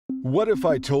What if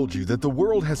I told you that the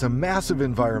world has a massive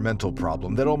environmental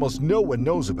problem that almost no one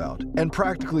knows about and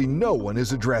practically no one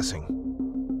is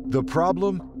addressing? The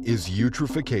problem is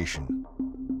eutrophication.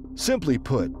 Simply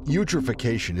put,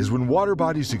 eutrophication is when water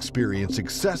bodies experience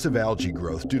excessive algae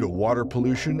growth due to water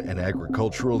pollution and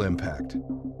agricultural impact.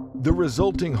 The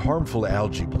resulting harmful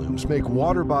algae blooms make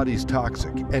water bodies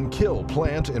toxic and kill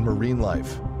plant and marine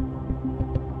life.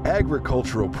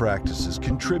 Agricultural practices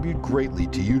contribute greatly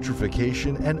to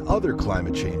eutrophication and other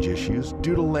climate change issues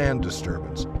due to land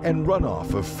disturbance and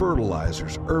runoff of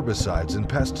fertilizers, herbicides, and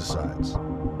pesticides.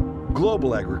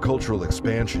 Global agricultural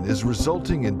expansion is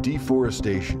resulting in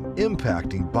deforestation,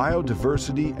 impacting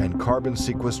biodiversity and carbon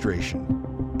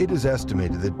sequestration. It is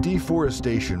estimated that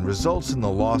deforestation results in the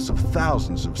loss of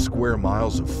thousands of square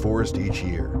miles of forest each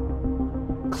year.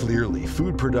 Clearly,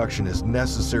 food production is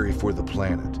necessary for the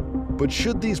planet. But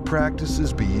should these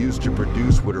practices be used to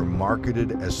produce what are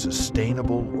marketed as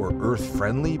sustainable or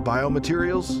earth-friendly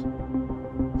biomaterials?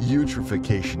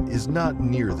 Eutrophication is not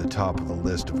near the top of the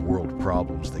list of world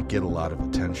problems that get a lot of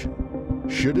attention.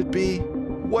 Should it be?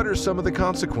 What are some of the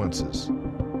consequences?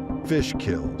 Fish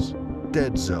kills,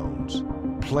 dead zones,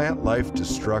 plant life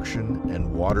destruction,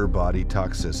 and water body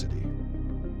toxicity.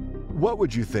 What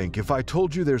would you think if I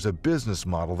told you there's a business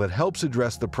model that helps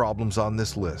address the problems on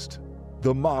this list?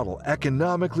 The model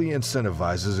economically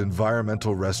incentivizes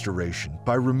environmental restoration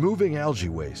by removing algae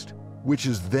waste, which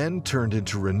is then turned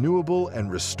into renewable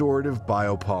and restorative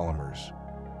biopolymers.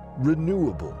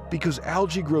 Renewable because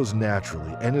algae grows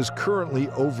naturally and is currently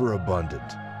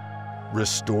overabundant.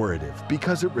 Restorative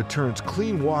because it returns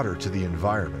clean water to the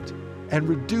environment and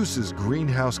reduces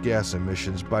greenhouse gas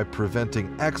emissions by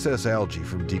preventing excess algae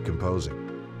from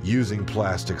decomposing. Using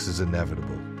plastics is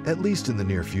inevitable, at least in the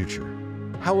near future.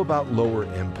 How about lower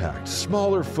impact,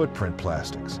 smaller footprint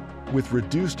plastics with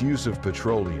reduced use of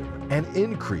petroleum and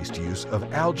increased use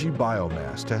of algae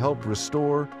biomass to help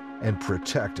restore and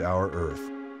protect our Earth?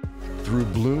 Through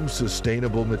Bloom's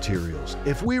sustainable materials,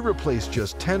 if we replace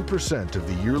just 10% of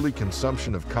the yearly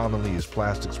consumption of commonly used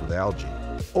plastics with algae,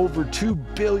 over 2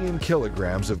 billion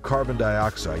kilograms of carbon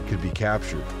dioxide could be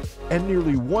captured, and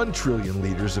nearly 1 trillion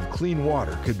liters of clean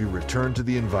water could be returned to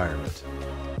the environment.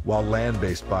 While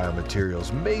land-based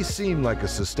biomaterials may seem like a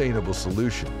sustainable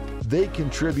solution, they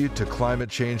contribute to climate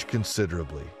change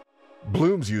considerably.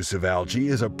 Bloom's use of algae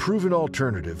is a proven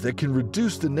alternative that can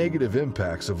reduce the negative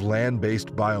impacts of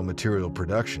land-based biomaterial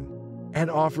production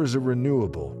and offers a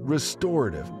renewable,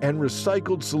 restorative, and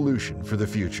recycled solution for the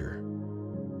future.